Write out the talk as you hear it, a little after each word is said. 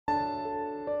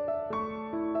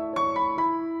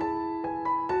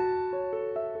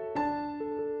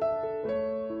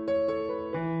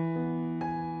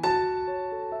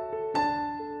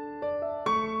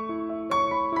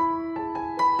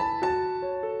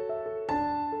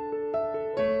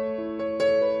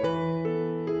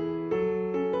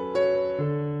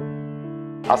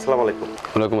আসসালামু আলাইকুম।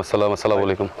 ওয়ালাইকুম আসসালাম। আসসালামু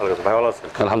আলাইকুম। ভাই ভালো আছেন?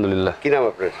 আলহামদুলিল্লাহ। কি নাম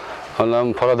আপনার? আমার নাম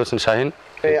ফরহাদ হোসেন শাহিন।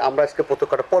 আমরা আজকে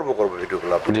প্রত্যেকটা পর্ব করবো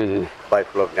ভিডিওগুলো জি জি। বাইক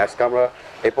ব্লগ নিয়ে। আজকে আমরা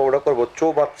এই পর্বটা করবো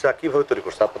চৌবাচ্চা কিভাবে তৈরি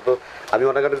করছে। আপনার তো আমি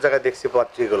অনেক অনেক জায়গায় দেখছি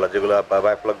বাচ্চাগুলো যেগুলো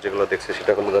বাইক ব্লগ যেগুলো দেখছি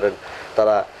সেটা হলো ধরেন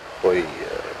তারা ওই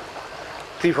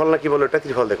ত্রিফল না কি বলে ওটা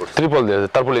ত্রিফল দিয়ে করছে, ত্রিপল দিয়ে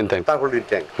তারপলিন ট্যাঙ্ক, তারপলিন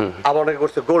ট্যাঙ্ক। আবার অনেকে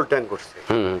করছে গোল্ড ট্যাঙ্ক করছে,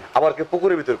 আবার কেউ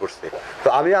পুকুরের ভিতর করছে। তো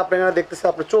আমি আপনার এখানে দেখতেছি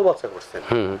আপনি চৌবাচ্চা করছেন।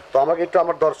 তো আমাকে একটু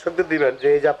আমার দর্শকদের দিবেন যে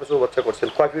এই যে আপনি চৌবাচ্চা করছেন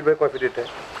কয় ফিট বাই কয় ফিট এটা?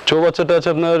 চৌবাচ্চাটা আছে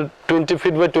আপনার 20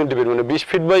 ফিট বাই 20 ফিট, মানে 20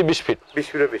 ফিট বাই 20 ফিট। 20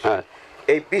 ফিটের বেশি। হ্যাঁ,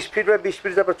 এই 20 ফিট বাই 20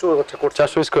 ফিট যে আপনি চৌবাচ্চা করছেন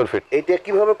 400 স্কয়ার ফিট। এইটা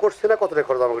কিভাবে করছে না কত টাকা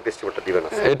খরচ আমাকে এস্টিমেটটা দিবেন?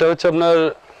 এটা হচ্ছে আপনার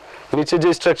নিচে যে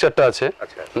স্ট্রাকচারটা আছে,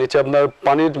 নিচে আপনার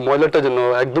পানির ময়লাটা যেন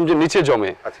একদম যে নিচে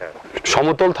জমে। আচ্ছা,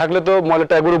 সমতল থাকলে তো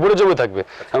ময়লাটা একবার উপরে জমে থাকবে,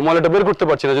 আমি ময়লাটা বের করতে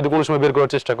পারছি না যদি কোনো সময় বের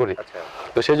করার চেষ্টা করি।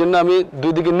 তো সেই জন্য আমি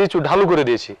দুই দিকে নিচু ঢালু করে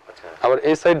দিয়েছি, আবার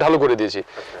এই সাইড ঢালু করে দিয়েছি।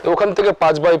 তো ওখান থেকে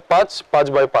 5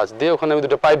 বাই 5 দিয়ে ওখানে আমি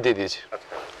দুটো পাইপ দিয়ে দিয়েছি।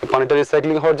 পানিটা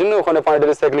রিসাইক্লিং হওয়ার জন্য ওখানে পানিটা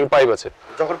রিসাইক্লিং পাইপ আছে।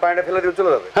 যখন পানিটা ফেলে দিয়ে চলে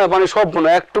যাবে, হ্যাঁ, পানি সম্পূর্ণ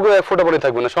একটুকু এক ফোঁটা পানি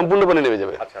থাকবে না, সম্পূর্ণ পানি নেমে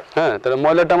যাবে। হ্যাঁ, তাহলে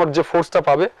ময়লাটা আমার যে ফোর্সটা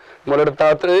পাবে ময়লাটা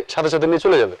তাড়াতাড়ি সাথে সাথে নিয়ে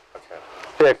চলে যাবে।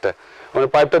 এই একটা মানে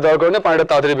পাইপটা দেওয়ার কারণে পানিটা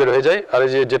তাড়াতাড়ি বের হয়ে যায়। আর এই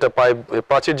যে যেটা পাইপ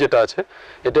প্রাচীর যেটা আছে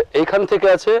এটা এইখান থেকে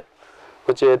আছে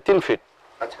হচ্ছে 3 ফিট,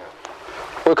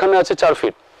 ওইখানে আছে 4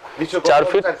 ফিট। 4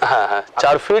 ফিট, হ্যাঁ হ্যাঁ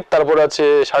 4 ফিট, তারপর আছে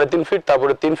 3.5 ফিট,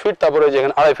 তারপরে 3 ফিট, তারপরে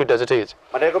যেখানে 2.5 ফিট আছে। ঠিক আছে,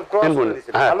 মানে এরকম ক্রস করে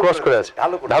দিয়েছেন। হ্যাঁ, ক্রস করে আছে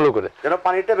ঢালু করে যেন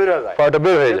পানিটা বের হয়ে যায়। পানিটা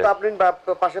বের হয়ে যায়। তো আপনি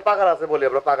পাশে পাকার আছে বলি,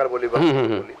 আমরা পাকার বলি বা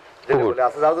বলি যেটা বলি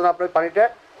আছে, যার জন্য আপনার পানিটা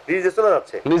নিচে চলে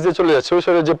যাচ্ছে। নিচে চলে যাচ্ছে, ওই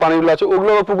সাইডে যে পানিগুলো আছে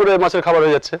ওগুলো পুকুরে মাছের খাবার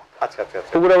হয়ে যাচ্ছে। আচ্ছা আচ্ছা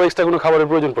আচ্ছা, পুকুরে আবার এক্সট্রা কোনো খাবারের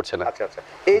প্রয়োজন পড়ছে না। আচ্ছা আচ্ছা।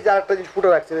 এই যে আরেকটা যে ফুটা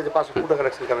রাখছেন, এই যে পাশে ফুটা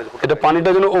রাখছেন কেন? এটা পানিটা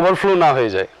যেন ওভারফ্লো না হয়ে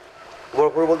যায়।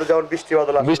 ওভারফ্লো বলতে যেমন বৃষ্টি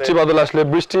বাদল আসলে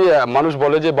বৃষ্টি, মানুষ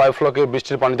বলে যে বায়োফ্লকে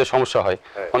বৃষ্টির পানিতে সমস্যা হয়,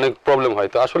 অনেক প্রবলেম হয়।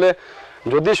 তো আসলে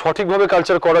যদি সঠিকভাবে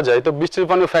কালচার করা যায় তো বৃষ্টির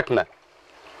পানিও ফ্যাক্ট না।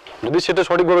 যদি সেটা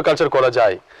সঠিকভাবে কালচার করা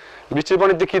যায়, বৃষ্টির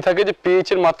পানিতে কি থাকে যে পিএইচ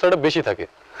এর মাত্রাটা বেশি থাকে,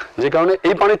 যে কারণে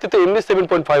এই পানিতে তো এমনি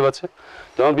 7.5 আছে।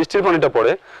 যখন বৃষ্টির পানিটা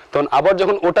পড়ে তখন আবার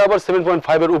যখন ওটা আবার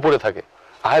 7.5 এর উপরে থাকে,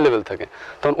 হাই লেভেল থাকে,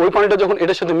 তখন ওই পানিটা যখন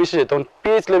এটার সাথে মিশে যায় তখন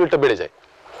পিএইচ লেভেলটা বেড়ে যায়।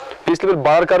 পিএইচ লেভেল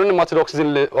বাড়ার কারণে মাছের অক্সিজেন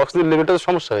লেভেলটা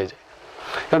সমস্যা হয়ে যায়।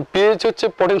 কারণ পিএইচ হচ্ছে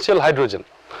পটেনশিয়াল হাইড্রোজেন।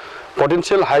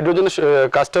 পটেনশিয়াল হাইড্রোজেনের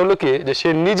কাজটা হলো কি যে সে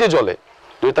নিজে জ্বলে,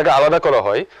 যদি তাকে আলাদা করা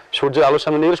হয় সূর্যের আলোর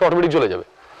সামনে নিয়ে গেলে অটোমেটিক জ্বলে যাবে।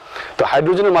 তো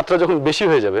হাইড্রোজেনের মাত্রা যখন বেশি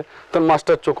হয়ে যাবে তখন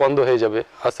মাছটার চোখ অন্ধ হয়ে যাবে,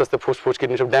 আস্তে আস্তে ফুসফুস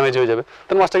কিডনি সব ড্যামেজ হয়ে যাবে,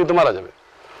 তখন মাছটা কিন্তু মারা যাবে।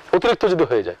 অতিরিক্ত যদি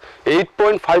হয়ে যায়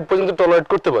 8.5 পর্যন্ত টলারেট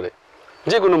করতে পারে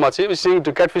যে কোনো মাছই,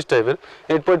 ক্যাটফিশ টাইপের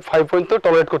 8.5 পর্যন্ত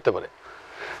টলারেট করতে পারে।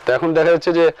 তো এখন দেখা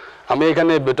যাচ্ছে যে আমি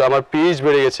এখানে আমার পিএইচ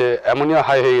বেড়ে গেছে, অ্যামোনিয়া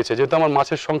হাই হয়ে গেছে, যেহেতু আমার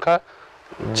মাছের সংখ্যা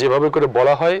যেভাবে করে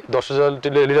বলা হয় 10,000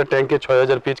 লিটার ট্যাঙ্কে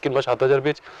 6,000 পিস কিংবা 7,000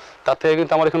 পিস, তার থেকে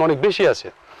কিন্তু আমার এখানে অনেক বেশি আছে।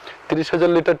 30,000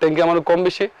 লিটার ট্যাঙ্কে আমার কম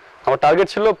বেশি। আমার টার্গেট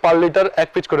ছিল পার লিটার 1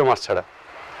 পিস করে মাছ ছাড়া,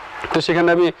 তো সেখানে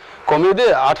আমি কমিয়ে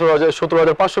দিয়ে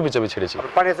 17,500 পিস আমি ছেড়েছি।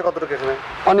 পানি আছে কতটুকু এখানে?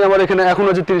 পানি আমার এখানে এখন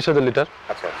আছে 30,000 লিটার।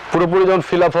 আচ্ছা, পুরোপুরি যখন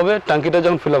ফিল আপ হবে, ট্যাঙ্কিটা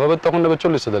যখন ফিল আপ হবে তখন হবে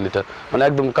 40,000 লিটার, মানে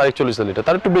একদম কারেক্ট 40,000 লিটার,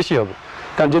 তার একটু বেশি হবে।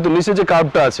 কারণ যেহেতু নিচে যে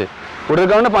কার্ভটা আছে ওটার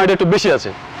কারণে পানিটা একটু বেশি আছে,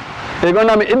 এই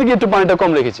কারণে আমি এদিকে একটু পানিটা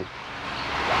কম রেখেছি।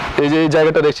 এই যে এই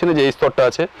জায়গাটা দেখছেন যে এই স্তরটা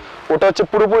আছে ওটা হচ্ছে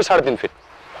পুরোপুরি 3.5 ফিট।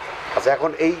 আচ্ছা,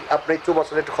 এখন এই আপনি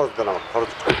চৌবাচ্চার একটু খরচ দেন আমার, খরচ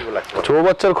কত লাগছে?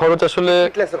 চৌবাচ্চার খরচ আসলে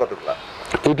ইট লাগছে কতগুলো?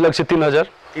 ইট লাগছে 3,000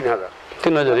 ইট।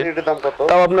 এটার দাম কত?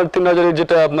 তাও আপনার 3,000 ইট,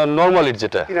 যেটা আপনার নরমাল ইট,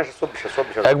 যেটা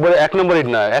 324 একবারে 1 নম্বর ইট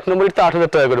না, 1 নম্বর ইট তো 8,000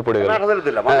 টাকা করে পড়ে গেল। 8,000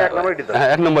 দিলাম মানে 1 নম্বর ইট দিলাম। হ্যাঁ,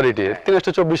 1 নম্বর ইট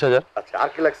 324,000। আচ্ছা, আর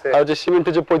কি লাগছে? আর যে সিমেন্ট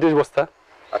হচ্ছে 35 বস্তা।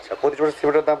 আচ্ছা, 35 বস্তা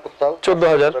সিমেন্টের দাম কত?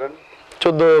 14,000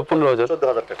 15,000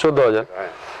 14,000।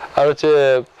 আর হচ্ছে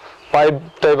পাইপ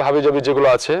টাইপ হাবিজাবি যেগুলো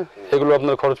আছে এগুলো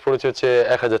আপনার খরচ পড়েছে হচ্ছে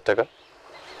 1,000 টাকা।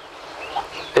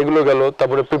 এগুলো গেল।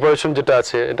 তারপরে প্রিপারেশন যেটা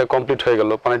আছে এটা কমপ্লিট হয়ে গেল,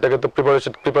 পানিটাকে তো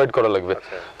প্রিপারেট করা লাগবে।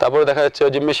 তারপরে দেখা যাচ্ছে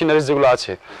যে মেশিনারিজ যেগুলো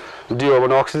আছে ডিও,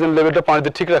 মানে অক্সিজেন লেভেলটা পানিতে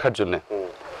ঠিক রাখার জন্য,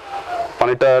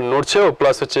 পানিটা নড়ছেও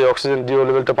প্লাস হচ্ছে অক্সিজেন ডিও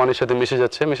লেভেলটা পানির সাথে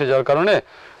মিশে যাওয়ার কারণে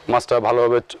মাছটা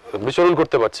ভালোভাবে বিচরণ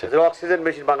করতে পারছে। অক্সিজেন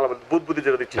মেশিন বাংলা বুদবুদি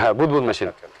যেটা দিচ্ছে, হ্যাঁ বুদবুদ মেশিন।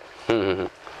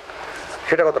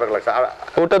 সেটা কত টাকা লাগছে? আর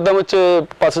ওটার দাম হচ্ছে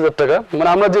 5,000 টাকা, মানে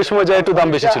আমরা যে সময় যাই একটু দাম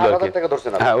বেশি ছিল আর কি।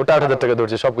 হ্যাঁ, ওটা 8,000 টাকা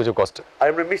ধরছে সবকিছু কষ্ট। আর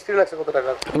এমনি মিস্ত্রি লাগছে কত টাকা?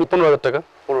 15,000 টাকা।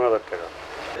 15,000 টাকা।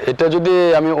 এটা যদি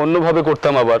আমি অন্যভাবে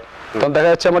করতাম আবার, তখন দেখা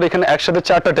যাচ্ছে আমার এখানে একসাথে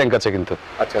 4টা ট্যাঙ্ক আছে কিন্তু।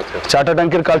 আচ্ছা আচ্ছা, 4টা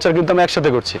ট্যাঙ্কের কালচার কিন্তু আমি একসাথে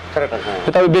করছি,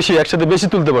 কিন্তু আমি একসাথে বেশি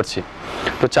তুলতে পারছি।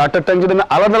 তো 4টা ট্যাঙ্ক যদি আমি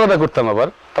আলাদা আলাদা করতাম আবার,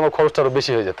 তো আমার খরচটা আরো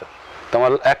বেশি হয়ে যেত, তো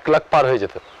আমার 1 লাখ পার হয়ে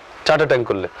যেত 4টা ট্যাঙ্ক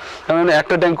করলে। আমি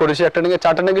একটা ট্যাঙ্ক করেছি, একটা ট্যাঙ্কে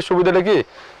 4টা ট্যাঙ্কের সুবিধাটা কি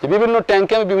যে বিভিন্ন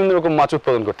ট্যাঙ্কে আমি বিভিন্ন রকম মাছ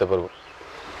উৎপাদন করতে পারবো,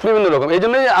 বিভিন্ন রকম। এই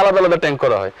জন্যই আলাদা আলাদা ট্যাঙ্ক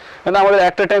করা হয়। কিন্তু আমাদের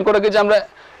একটা ট্যাঙ্ক করা কি যে আমরা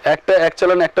এক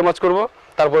চালান একটা মাছ করবো,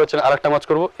 তারপরে হচ্ছে আরেকটা মাছ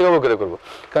করবো, এভাবে করে করবো।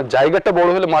 কারণ জায়গাটা বড়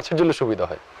হলে মাছের জন্য সুবিধা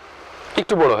হয়,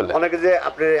 একটু বড় হলে। অনেকে যে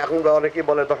আপনি এখন অনেকেই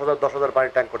বলে 10,000 পানি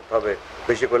ট্যাঙ্ক করতে হবে,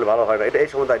 বেশি করলে ভালো হয় না, এটা এই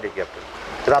সম্বন্ধে আইডিয়া কি আপনার?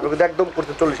 আপনি কিন্তু একদম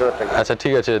করতে 40,000 ট্যাঙ্ক। আচ্ছা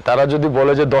ঠিক আছে, তারা যদি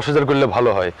বলে যে 10,000 করলে ভালো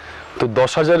হয়, তো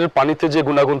 10,000-এর পানিতে যে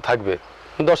গুণাগুণ থাকবে,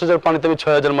 10,000 পানিতে আমি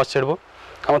 6,000 মাছ ছেড়বো।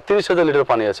 আমার 30,000 লিটার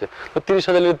পানি আছে, তো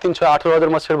 30,000 লিটার 3 6 18,000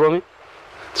 মাছ ছেড়বো আমি।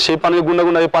 সেই পানির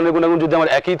গুণাগুণ আর এই পানির গুণাগুণ যদি আমার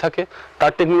একই থাকে,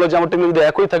 তার টেকনোলজি আমার টেকনোলজি যদি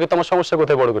একই থাকে, তো আমার সমস্যা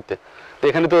কোথায় বড় করতে? তো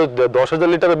এখানে তো 10,000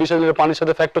 লিটার বা 20,000 লিটার পানির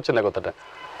সাথে ফ্যাক্ট হচ্ছে না কথাটা।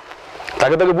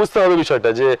 তাকে বুঝতে হবে বিষয়টা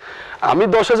যে আমি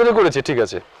 10,000-এ করেছি ঠিক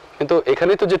আছে, কিন্তু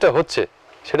এখানে তো যেটা হচ্ছে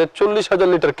সেটা 40,000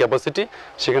 লিটার ক্যাপাসিটি,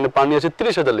 সেখানে পানি আছে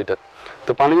 30,000 লিটার।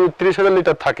 তো পানি যদি 30,000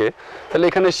 লিটার থাকে, তাহলে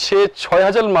এখানে সে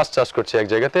 6,000 মাছ চাষ করছে এক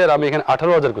জায়গাতে, আর আমি এখানে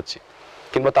 18,000 করছি,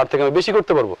 কিংবা তার থেকে আমি বেশি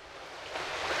করতে পারবো।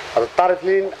 আর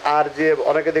তারফিন আর যে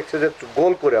অনেকে দেখছে যে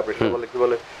গোল করে, আপনি বলে কি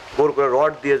বলে, গোল করে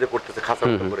রড দিয়ে যে করতেছে খাঁচার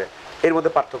মতো করে, এর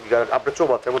মধ্যে পার্থক্য কি? আপনি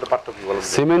চৌবাচ্চার মধ্যে পার্থক্য কি বলেন?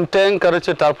 সিমেন্ট ট্যাঙ্ক আর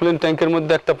হচ্ছে টারপুলিন ট্যাঙ্কের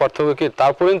মধ্যে একটা পার্থক্য কি,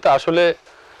 টারপুলিন তো আসলে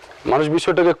মানুষ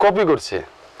বিষয়টাকে কপি করছে।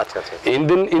 আচ্ছা আচ্ছা।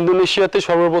 ইন্দোনেশিয়াতে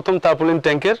সর্বপ্রথম টারপুলিন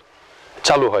ট্যাঙ্কের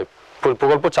চালু হয়,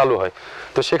 প্রকল্প চালু হয়।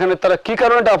 তো সেখানে তারা কি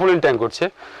কারণে টারপুলিন ট্যাঙ্ক করছে?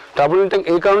 টারপুলিন ট্যাঙ্ক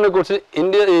এই কারণে করছে,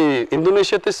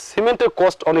 ইন্দোনেশিয়াতে সিমেন্টের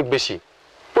কস্ট অনেক বেশি,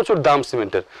 প্রচুর দাম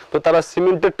সিমেন্টের। তো তারা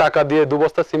সিমেন্টের টাকা দিয়ে 2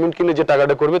 বস্তা সিমেন্ট কিনে যে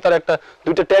টাকাটা করবে, তার একটা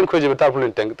 2টা ট্যাঙ্ক হয়ে যাবে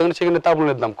টারপুলিন ট্যাঙ্ক, তখন সেখানে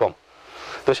টারপুলিনের দাম কম।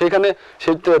 তো সেইখানে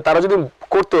তারা যদি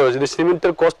করতে হয়, যদি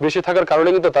সিমেন্টের কস্ট বেশি থাকার কারণে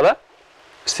কিন্তু তারা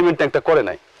সিমেন্ট ট্যাঙ্কটা করে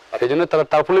নাই। এই জন্য তারা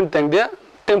টারপুলিন ট্যাঙ্ক দিয়ে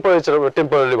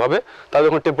টেম্পোরারি ভাবে, তাদের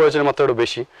যখন টেম্পারেচার মাত্রাটা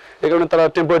বেশি, এই কারণে তারা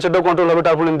টেম্পারেচারটাও কন্ট্রোল হবে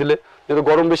টারপুলিন দিলে। যেহেতু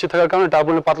গরম বেশি থাকার কারণে,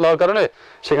 টারপুলিন পাতলা হওয়ার কারণে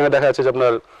সেখানে দেখা যাচ্ছে যে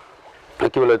আপনার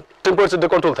কি বলে টেম্পারেচারটা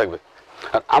কন্ট্রোল থাকবে।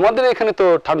 আর আমাদের এখানে তো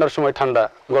ঠান্ডার সময় ঠান্ডা,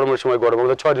 গরমের সময় গরম,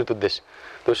 আমাদের 6 ঋতুর দেশ।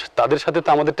 তো তাদের সাথে তো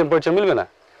আমাদের টেম্পারেচার মিলবে না।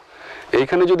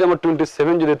 এইখানে যদি আমার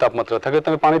 27 যদি তাপমাত্রা থাকে, তো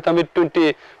আমি পানিতে আমি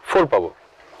 24 পাবো,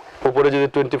 উপরে যদি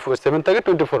 27 থাকে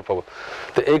 24 পাবো।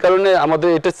 তো এই কারণে আমাদের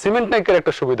এটা সিমেন্ট ট্যাঙ্কের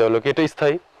একটা সুবিধা হলো কি, এটা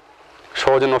স্থায়ী,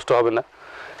 সহজে নষ্ট হবে না,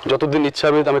 যতদিন ইচ্ছা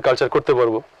আমি কালচার করতে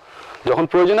পারবো। যখন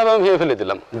প্রয়োজন হবে আমি ভেঙে ফেলে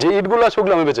দিলাম, যে ইটগুলো আছে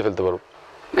ওগুলো আমি বেঁচে ফেলতে পারবো,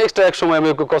 এক্সট্রা এক সময় আমি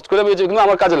কষ্ট করে আমি কিন্তু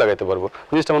আমার কাজে লাগাইতে পারবো,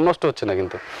 জিনিসটা আমার নষ্ট হচ্ছে না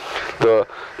কিন্তু। তো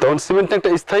তখন সিমেন্ট ট্যাঙ্কটা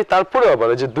স্থায়ী। তারপরে আবার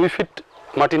যে 2 ফিট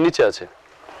মাটির নিচে আছে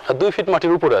আর 2 ফিট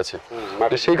মাটির উপরে আছে,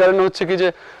 সেই কারণে হচ্ছে কি যে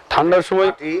ঠান্ডার সময়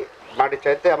মাটি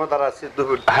চাইতে আমরা দ্বারা আছে 2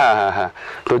 ফিট। হ্যাঁ হ্যাঁ হ্যাঁ।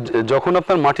 তো যখন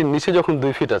আপনার মাটির নিচে যখন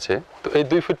 2 ফিট আছে, তো এই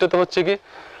 2 ফিটটাতে হচ্ছে কি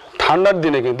ঠান্ডার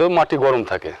দিনে কিন্তু মাটি গরম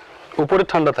থাকে, উপরে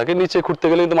ঠান্ডা থাকে, নিচে খুঁড়তে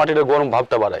গেলে কিন্তু মাটিটা গরম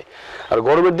ভাবটা বাড়ায়, আর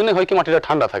গরমের দিনে হয় কি মাটিটা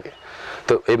ঠান্ডা থাকে।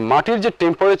 তো এই মাটির যে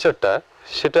টেম্পারেচারটা,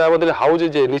 সেটা আমাদের হাউজে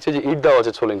যে নিচে যে ইট দেওয়া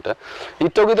আছে ছোলিংটা,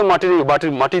 ইটটাও কিন্তু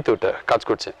মাটিতে ওটা কাজ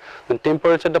করছে।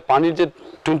 টেম্পারেচারটা পানির যে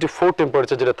 24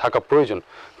 টেম্পারেচার যেটা থাকা প্রয়োজন,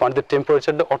 পানিতে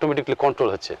টেম্পারেচারটা অটোমেটিকলি কন্ট্রোল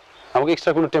হচ্ছে, আমাকে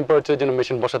এক্সট্রা কোনো টেম্পারেচারের জন্য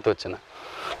মেশিন বসাতে হচ্ছে না।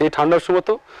 এই ঠান্ডার সময়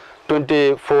তো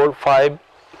 24, 5,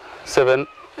 7,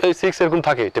 এই 6 এরকম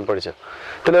থাকে টেম্পারেচার,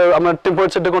 তাহলে আমরা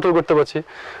টেম্পারেচারটা কন্ট্রোল করতে পারছি।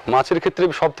 মাছের ক্ষেত্রে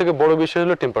সব থেকে বড় বিষয়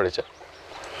হলো টেম্পারেচার।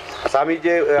 আচ্ছা, আমি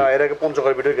যে এর আগে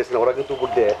পঞ্চগড় ভিডিও গেছিলাম, ওরা কিন্তু উপর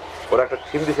দিয়ে ওরা একটা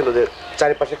থিম দিয়েছিল যে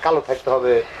চারিপাশে কালো থাকতে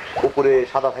হবে, উপরে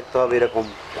সাদা থাকতে হবে, এরকম।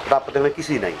 আপনার এখানে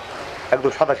কিছুই নাই,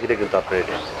 একদম সাদা সিটে কিন্তু আপনার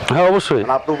এটা। হ্যাঁ অবশ্যই,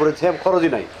 আপনার উপরে সেম খরচই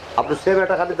নাই, আপনি সেম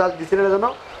একটা খালি জাল দিচ্ছিলেন যেন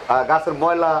গাছের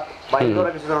ময়লা বা এগুলো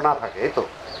কিছু যেন না থাকে, এই তো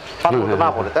না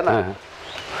পড়ে, তাই না?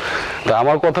 তা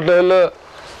আমার কথাটা হলো,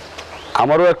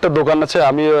 আমারও একটা দোকান আছে,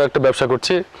 আমিও একটা ব্যবসা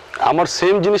করছি, আমার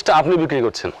সেম জিনিসটা আপনি বিক্রি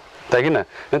করছেন, তাই কি না?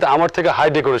 কিন্তু আমার থেকে হাই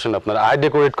ডেকোরেশন, আপনারা হাই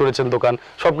ডেকোরেট করেছেন দোকান,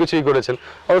 সব কিছুই করেছেন,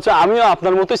 অথচ আমিও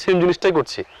আপনার মতোই সেম জিনিসটাই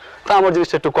করছি, তা আমার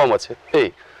জিনিসটা একটু কম আছে। এই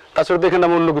তাছাড়া দেখেন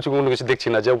আমি অন্য কিছু দেখছি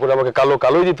না, যে উপরে আমাকে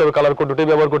কালোই দিতে হবে, কালার কোড ওটাই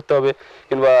ব্যবহার করতে হবে,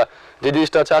 কিংবা যে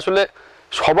জিনিসটা আছে আসলে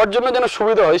সবার জন্য যেন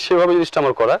সুবিধা হয় সেভাবে জিনিসটা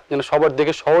আমার করা, যেন সবার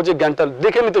দেখে সহজে জ্ঞানটা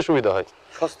দেখে নিতে সুবিধা হয়,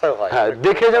 সস্তায় হয়। হ্যাঁ,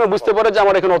 দেখে যেন বুঝতে পারে যে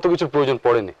আমার এখানে অত কিছুর প্রয়োজন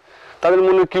পড়েনি। তাদের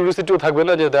মনে কিউরিওসিটিও থাকবে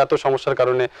না যে এত সমস্যার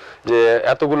কারণে যে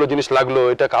এতগুলো জিনিস লাগলো,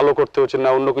 এটা কালো করতে হচ্ছে না,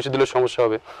 অন্য কিছু দিলে সমস্যা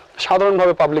হবে।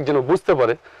 সাধারণভাবে পাবলিক যেন বুঝতে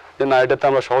পারে যে না, এটাতে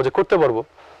আমরা সহজে করতে পারবো,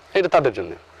 এটা তাদের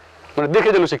জন্য, মানে দেখে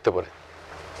যেন শিখতে পারে।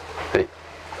 এই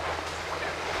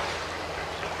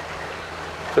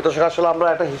তো আসলে আমরা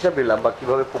একটা হিসাব নিলাম বা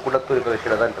কিভাবে পুকুরটা তৈরি করে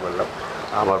সেটা জানতে পারলাম,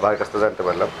 আমার ভাইয়ের কাছ থেকে জানতে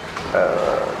পারলাম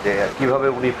যে কিভাবে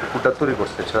উনি পুকুরটা তৈরি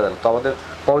করছে সেটা জানলাম। তো আমাদের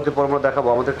পরবর্তী পর্ব দেখাবো,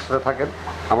 আমাদের সাথে থাকেন।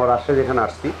 আমার রাজশাহী যেখানে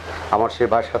আসছি, আমার সেই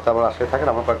ভাইয়ের সাথে আমার রাজশাহী থাকেন,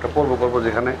 আমার কয়েকটা পর্ব করবো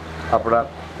যেখানে আপনারা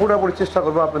পুরোপুরি চেষ্টা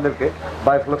করবো আপনাদেরকে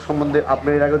বায়োফ্লক সম্বন্ধে, আপনি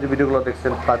এর আগে যে ভিডিওগুলো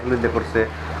দেখছেন তাজুলিন দিয়ে করছে,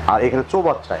 আর এখানে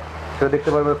চৌবাচ্চায় সেটা দেখতে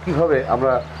পারবেন কীভাবে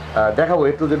আমরা দেখাবো,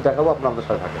 একটু যদি দেখাবো, আপনার আমাদের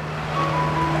সাথে থাকেন।